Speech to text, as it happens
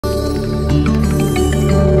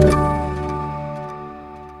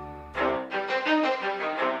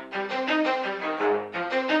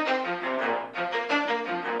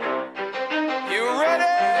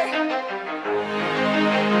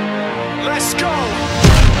go.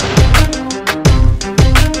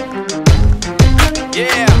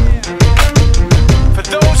 Yeah. For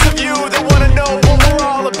those of you that want to know what we're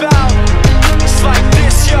all about, it's like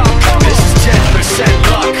this, y'all. This is 10%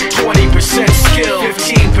 luck, 20% skill,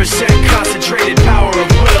 15% concentrated power of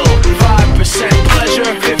will, 5%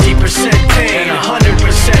 pleasure, 50% pain, and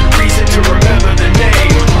 100% reason to remember the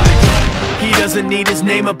name. He doesn't need his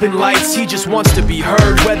name up in lights, he just wants to be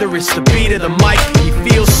heard, whether it's the beat or the mic. He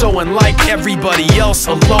feels so unlike everybody else,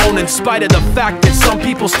 alone, in spite of the fact that some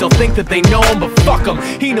people still think that they know him. But fuck him,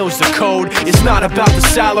 he knows the code. It's not about the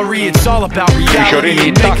salary, it's all about reality.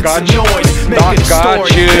 And making some noise, making a story,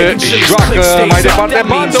 making sure his click stays up. That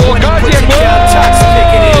means when he puts a countertops,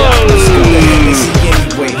 picking it up. Let's go to Hennessy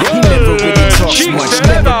anyway. He never really talks much,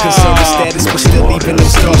 never concerned with status, but still even though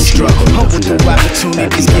starstruck. Humble through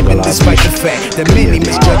opportunities given despite the fact that many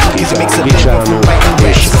misjudge him, cause it makes a number from writing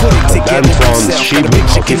raps. Put it together himself, got a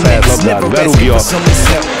picture connects, never asking for someone's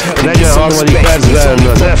help. And to get some respect, he's only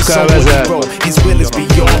focused on what he wrote. His will is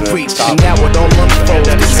beyond reach, and now it all unfolds.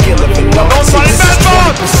 The skill of an artist. This is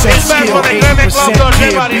 20% skill, 80%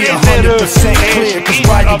 fear, be 100% clear, cause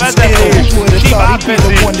writing is ill. Who would've thought he'd be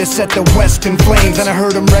the one that set the West in flames? And I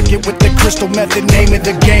heard him wreck it with the crystal method, name of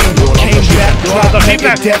the game. Came back, dropped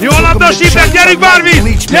mega death, took him to church. Gyerünk Marvin!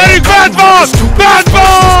 Gyerünk, bent van! Bent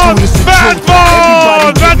van! Bent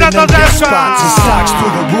van! Vezet az eszpát!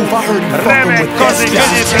 Remekkazik,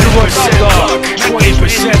 középen volt labda!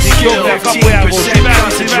 20% skill, 15%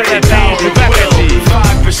 concentrated power of will,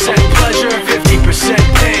 5% pleasure, 50%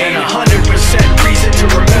 pain, and 100% reason to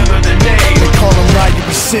remember the name. They call him Ryan,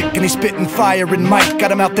 he's sick and he's spitting fire. And Mike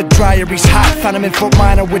got him out the dryer, he's hot. Found him in Fort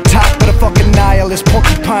Minor with top, but a fucking nihilist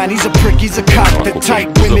porcupine. He's a prick, he's a cock. The type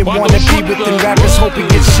women wanna be with them rappers, hope he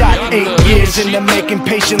gets shot. 8 years in the making,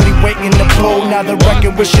 patiently waiting to blow. Now the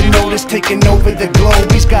record with your notice taking over the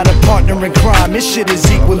globe. He's got a partner in crime, his shit is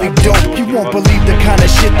equally dope. You won't believe the kind of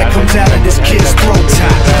shit that comes out of this kid's throat.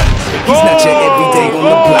 He's not your everyday on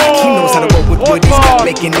the block. He knows how to roll with what he's got,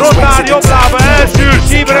 making his way to the top. Elsült,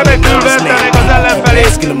 Schieb remekül vertenek az ellenfelé.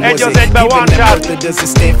 Egy az egyben one shot. Doesn't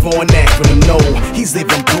stand for an acronym, no. He's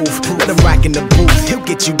living proof. Let him rock in the booth. He'll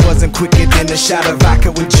get you buzzing quicker than a shot of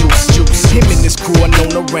vodka with juice. Him and his crew are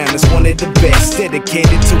known around as one of the best.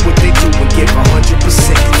 Dedicated to what they do and give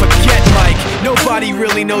 100%. Forget Mike, nobody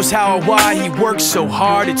really knows how or why he works so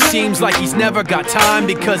hard. It seems like he's never got time,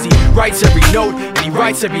 because he writes every note and he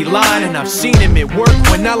writes every line. And I've seen him at work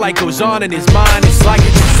when that light goes on in his mind. It's like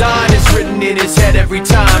a design is written in his head every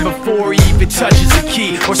time, before he even touches a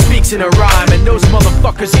key or speaks in a rhyme. And those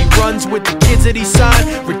motherfuckers he runs with, the kids that he signed,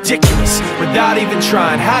 ridiculous, without even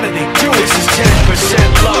trying. How do they do it? This is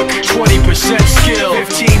 10% luck, 20% skill,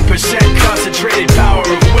 15% concentrated power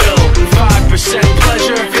of will, 5%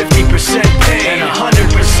 pleasure, 50% pain, and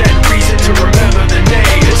 100% reason to remember the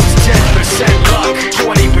name. This is 10% luck,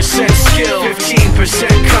 20% skill,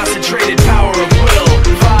 15% concentrated power of will,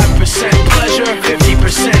 5% pleasure,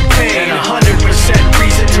 50% pain, and 100%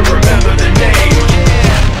 reason to remember the name.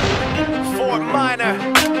 Yeah. Fort Minor,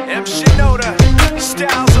 M. Shinoda,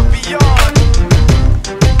 styles of beyond.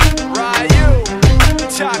 Ryu,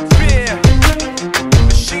 Top Beer,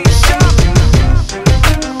 Machine Shop.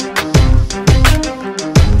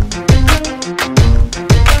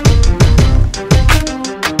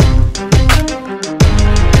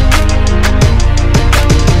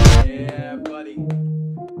 Yeah, buddy.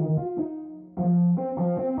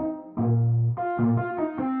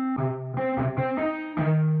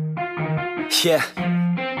 Yeah,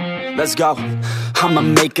 let's go. I'ma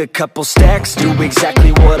make a couple stacks, do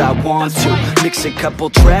exactly what I want to. Mix a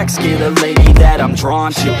couple tracks, get a lady that I'm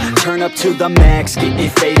drawn to. Turn up to the max, get me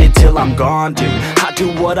faded till I'm gone, dude. I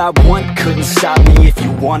do what I want, couldn't stop me if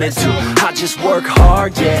you wanted to. I just work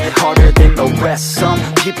hard, yeah, harder than the rest. Some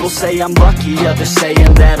people say I'm lucky, others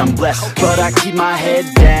saying that I'm blessed. But I keep my head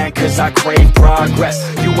down, cause I crave progress.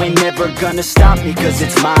 You ain't never gonna stop me, cause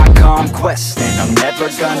it's my conquest. And I'm never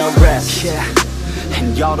gonna rest, yeah.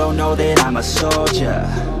 And y'all don't know that I'm a soldier.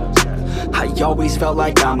 I always felt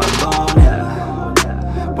like I'm alone, yeah.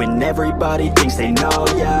 When everybody thinks they know,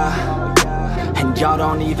 yeah. And y'all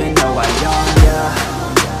don't even know I own,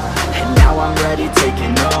 yeah. And now I'm ready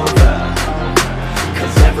taking over,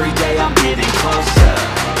 cause every day I'm getting closer.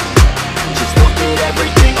 Just look at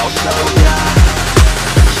everything I'll show ya.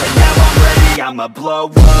 And now I'm ready, I'ma blow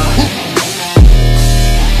up.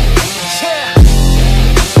 Yeah.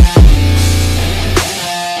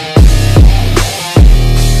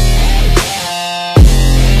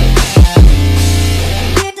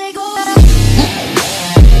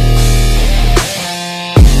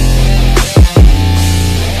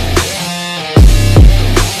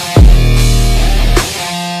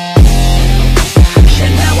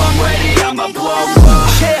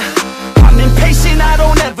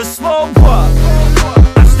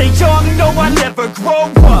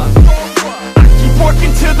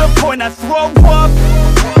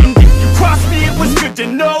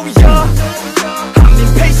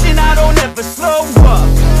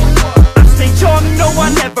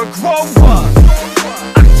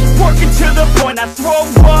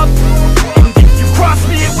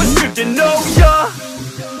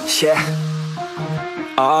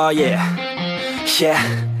 Yeah. Oh yeah. Yeah.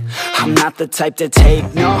 I'm not the type to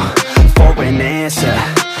take no for an answer.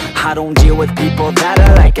 I don't deal with people that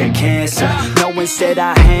are like a cancer. No, instead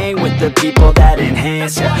I hang with the people that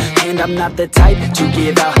enhance ya. And I'm not the type to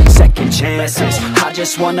give out second chances. I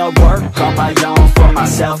just wanna work on my own for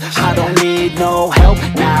myself. I don't need no help,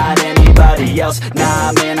 not anybody else.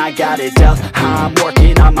 Nah man, I got it dealt. I'm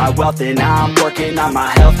working on my wealth and I'm working on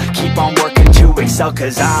my health. Keep on working to excel,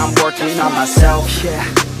 cause I'm working on myself. Yeah.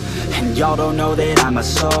 And y'all don't know that I'm a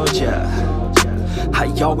soldier.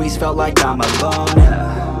 I always felt like I'm alone,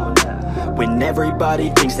 yeah. When everybody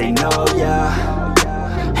thinks they know ya,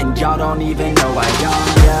 and y'all don't even know I own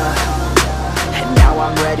ya. And now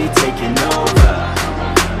I'm ready taking over,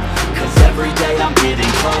 cause every day I'm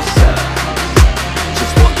getting closer.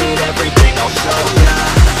 Just look at everything I'll show ya.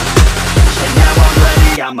 And now I'm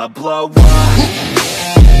ready, I'ma blow up.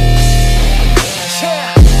 Yeah.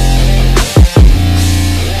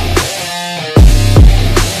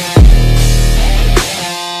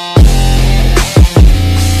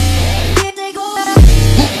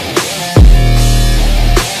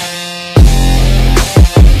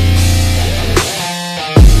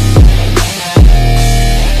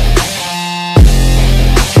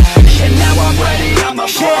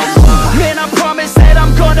 Man, I promise that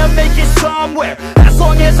I'm gonna make it somewhere. As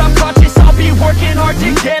long as I'm conscious, I'll be working hard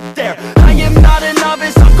to get there. I am not a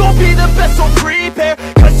novice, I'm gonna be the best, so prepare.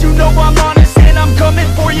 Cause you know I'm honest and I'm coming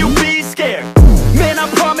for you, be scared. Man, I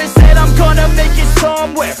promise that I'm gonna make it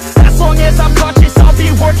somewhere. As long as I'm conscious, I'll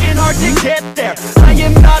be working hard to get there. I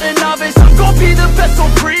am not a novice, I'm gonna be the best, so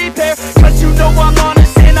prepare. Cause you know I'm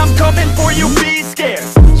honest and I'm coming for you, be scared.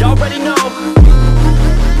 Y'all already know.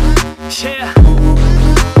 Yeah.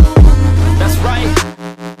 That's right,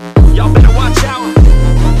 y'all better watch out.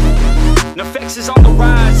 NFX is on the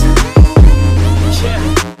rise. Yeah.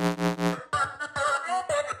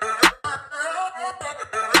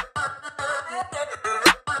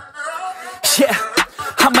 Yeah,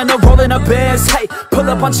 I'm gonna roll in a Benz, hey. Pull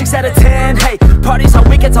up on chicks out of 10, hey. Parties on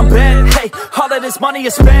weekends, I'm bent, hey. All of this money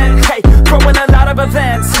is spent, hey. Throwing a lot of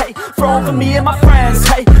events, hey. Throwing for me and my friends,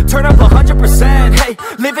 hey. Turn up 100%, hey.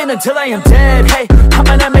 Living until I am dead, hey. I'm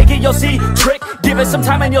gonna make it, you'll see. Trick, give it some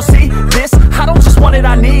time and you'll see. This, I don't just want it,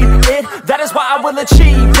 I need it. That is why I will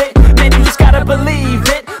achieve it. Man, you just gotta believe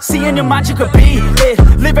it. See in your mind you could be it.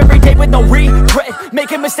 Live every day with no regret.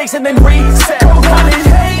 Making mistakes and then reset. Go on and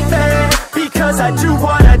hate me, because I do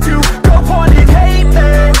what I do. Go on and hate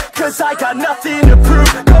me, cause I got nothing to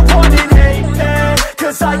prove. Go on and hate me,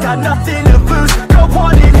 cause I got nothing to lose. Go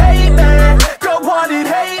on and hate me, go on and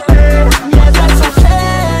hate me. Yeah, that's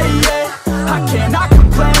okay, yeah. I cannot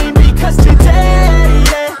complain, because today,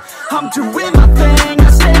 yeah, I'm doing my thing, I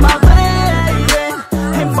stay my lane,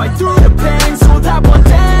 and fight through the pain, so that one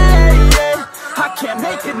day, yeah, I can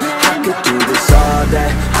make it name. I could do this all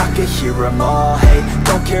day, I could hear them all hate.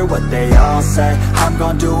 Don't care what they all say, I'm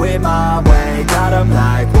gonna do it my way. Got 'em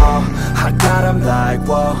like, whoa, I got 'em like,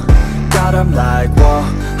 whoa. Got 'em like, whoa,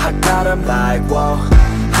 I got 'em like, whoa.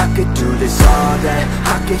 I could do this all day,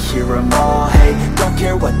 I could hear them all hate. Don't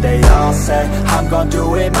care what they all say, I'm gonna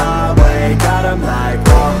do it my way. Got 'em like,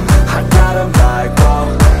 whoa, I got 'em like,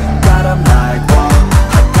 whoa. Got 'em like, whoa,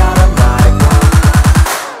 I got 'em like, whoa.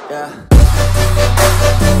 Yeah.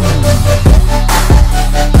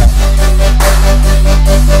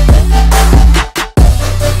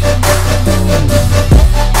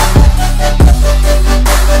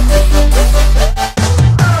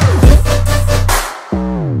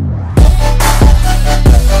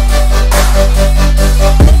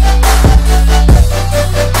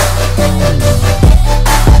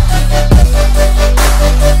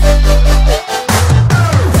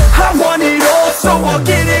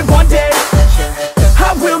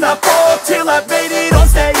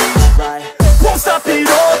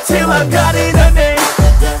 I've got it a name.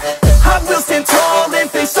 I will stand tall and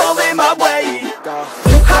face all in my way.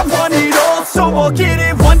 I want it all, so I'll get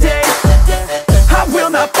it one day. I will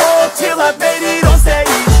not fall till I've made it on stage.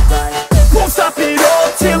 Won't stop it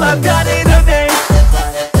all till I've got it a name.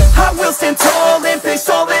 I will stand tall and face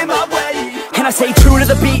all in my way. And I stay true to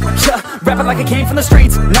the beat, yeah. Rapping like I came from the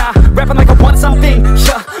streets, nah. Rapping like I want something,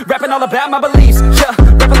 yeah. Rapping all about my beliefs, yeah.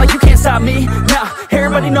 Rapping like you can't stop me, nah.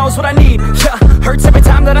 Everybody knows what I need, yeah. Hurts every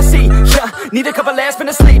time that I see, yeah. Need a couple last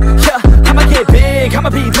minutes sleep, yeah. I'ma get big, I'ma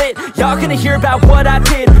be lit. Y'all gonna hear about what I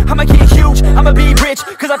did. I'ma get huge, I'ma be rich.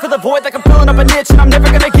 Cause I feel the void like I'm filling up a niche. And I'm never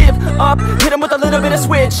gonna give up, hit 'em with a little bit of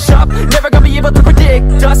switch up. Never gonna be able to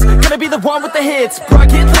predict us. Gonna be the one with the hits, bro,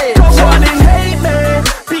 get lit. Go on and hate me,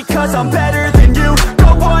 because I'm better than you. Go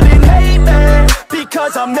on and hate me,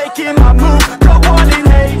 because I'm making my move. Go on and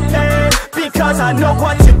hate me, because I know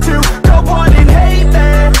what to do. Go on and hate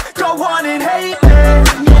me, go on and hate me.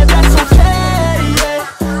 Yeah, that's okay,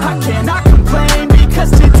 yeah. I cannot complain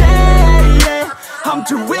because today, yeah, I'm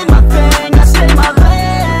doing my thing, I stay my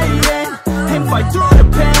lane and fight through the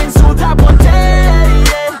pain so that one day,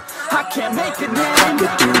 yeah, I can make a name. I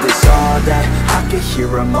could do this all day, I could hear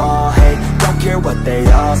them all hate. Don't care what they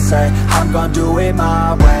all say, I'm gonna do it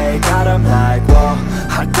my way. Got them like, whoa,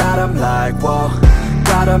 I got them like, whoa.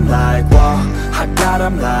 Got them like, whoa, I got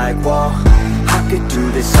them like, whoa. I could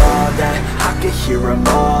do this all day, I could hear them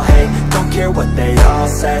all hate. Don't care what they all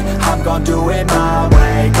say, I'm gonna do it my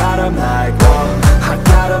way. Got them like, whoa, I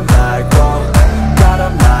got them like, whoa. Got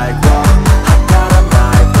them like, whoa, I got them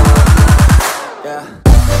like, whoa. Yeah.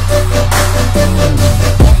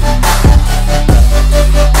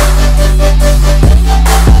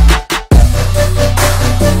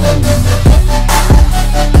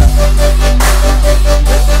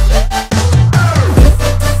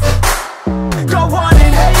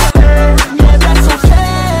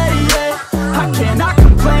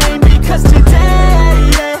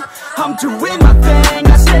 Doing my thing,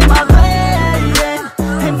 I stay my lane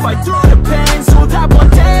and fight through the pain so that one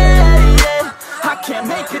day, yeah, I can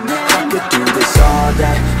make a name. I could do this all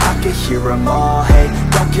day, I could hear them all hate.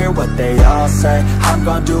 Don't care what they all say, I'm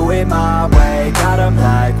gonna do it my way. Got them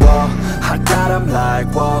like, whoa, I got them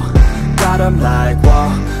like, whoa. Got them like,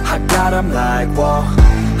 whoa, I got them like, whoa.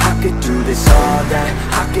 I could do this all day,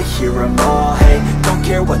 I could hear them all hate. Don't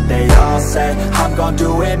care what they all say, I'm gonna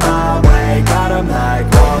do it my way. Got them like,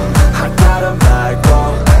 whoa, I got